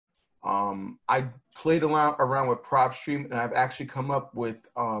I played around with PropStream, and I've actually come up with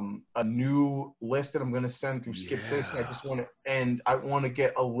a new list that I'm going to send through Skip Trace. Yeah. I want to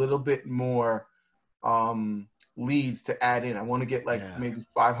get a little bit more leads to add in. I want to get like Yeah. maybe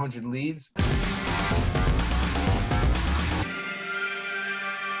 500 leads.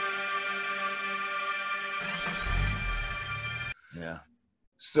 Yeah.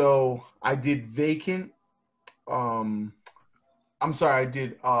 So I did vacant. I'm sorry, I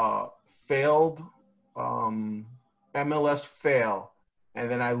did failed MLS fail. And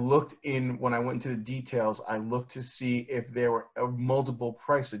then I looked in, when I went into the details, I looked to see if there were multiple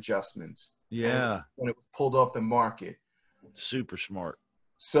price adjustments. Yeah. When it was pulled off the market. Super smart.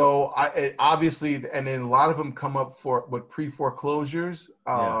 So obviously, and then a lot of them come up with pre-foreclosures,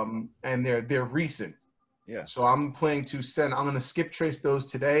 Yeah. and they're recent. Yeah. So I'm planning to send. I'm going to skip trace those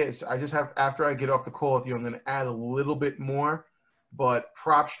today. I just have, after I get off the call with you, I'm going to add a little bit more. But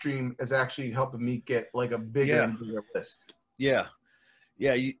PropStream is actually helping me get like a bigger and bigger list. Yeah.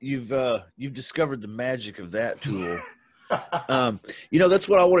 Yeah. You've discovered the magic of that tool. That's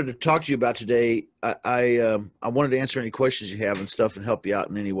what I wanted to talk to you about today. I wanted to answer any questions you have and stuff and help you out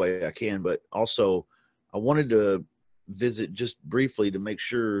in any way I can. But also, I wanted to visit just briefly to make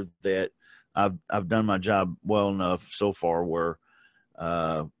sure that I've done my job well enough so far where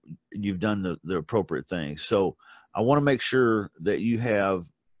you've done the appropriate things. So I want to make sure that you have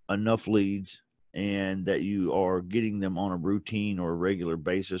enough leads and that you are getting them on a routine or a regular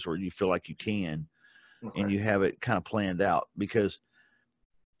basis, or you feel like you can. Okay. And you have it kind of planned out, because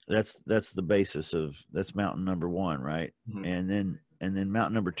that's the basis of, that's mountain number one, right? Mm-hmm. And then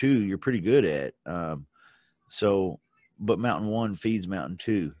mountain number two, you're pretty good at. But mountain one feeds mountain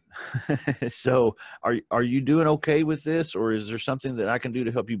two. So are you doing okay with this, or is there something that I can do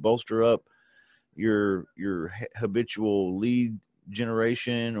to help you bolster up your habitual lead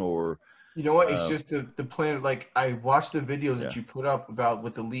generation? Or you know what? It's just the plan. Like, I watch the videos that you put up about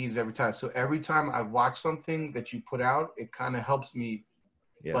with the leads every time. So every time I watch something that you put out, it kind of helps me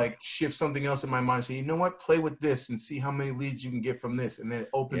like shift something else in my mind. So, you know what? Play with this and see how many leads you can get from this. And then it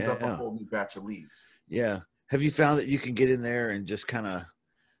opens up a whole new batch of leads. Yeah. Have you found that you can get in there and just kind of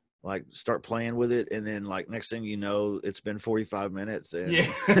like start playing with it, and then like next thing you know, it's been 45 minutes and,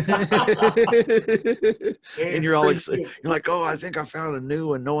 and you're all excited. You're like, oh, I think I found a new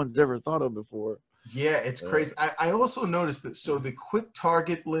one no one's ever thought of before. Yeah, it's crazy. I also noticed that, so the quick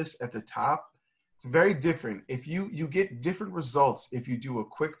target list at the top, it's very different. If you get different results if you do a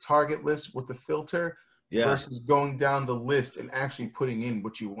quick target list with the filter versus going down the list and actually putting in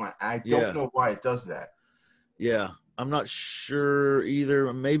what you want. I don't know why it does that. Yeah. I'm not sure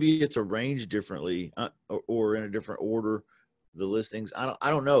either. Maybe it's arranged differently or in a different order, the listings. I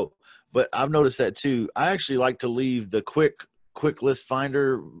don't know, but I've noticed that too. I actually like to leave the quick list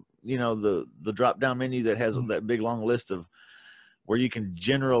finder, the drop down menu that has that big long list of where you can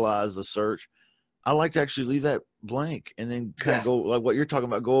generalize the search. I like to actually leave that blank and then kind of go like what you're talking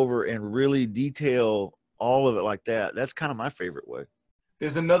about, go over and really detail all of it like that. That's kind of my favorite way.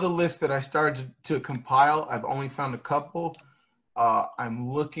 There's another list that I started to compile. I've only found a couple. I'm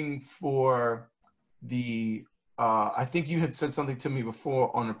looking for the, I think you had said something to me before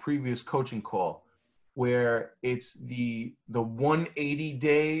on a previous coaching call, where it's the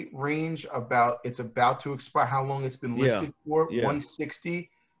 180-day range, it's about to expire, how long it's been listed for, 160.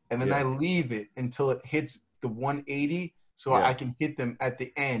 And then I leave it until it hits the 180 so I can hit them at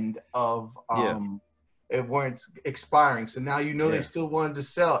the end of it weren't expiring. So now they still wanted to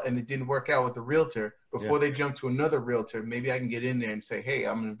sell and it didn't work out with the realtor. Before they jump to another realtor, maybe I can get in there and say, hey,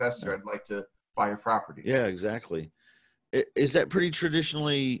 I'm an investor. I'd like to buy your property. Yeah, exactly. Is that pretty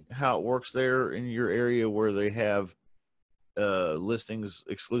traditionally how it works there in your area, where they have listings,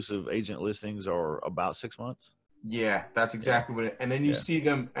 exclusive agent listings, are about 6 months? Yeah, that's exactly what it is. And then you see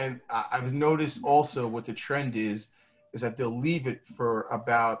them, and I've noticed also what the trend is that they'll leave it for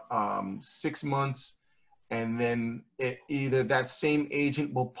about 6 months. And then either that same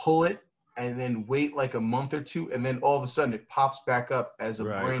agent will pull it and then wait like a month or two. And then all of a sudden it pops back up as a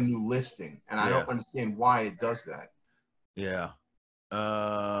brand new listing. And I don't understand why it does that. Yeah.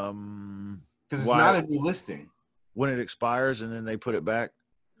 Because it's not a new listing. When it expires and then they put it back.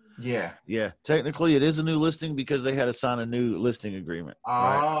 Yeah. Yeah. Technically it is a new listing because they had to sign a new listing agreement.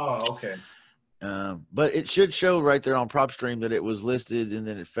 Oh, okay. But it should show right there on PropStream that it was listed and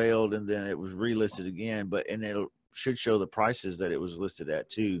then it failed and then it was relisted again. And it should show the prices that it was listed at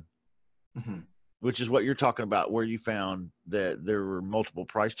too, which is what you're talking about, where you found that there were multiple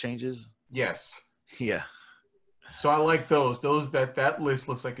price changes. Yes. Yeah. So I like those. That list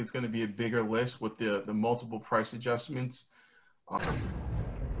looks like it's going to be a bigger list with the multiple price adjustments.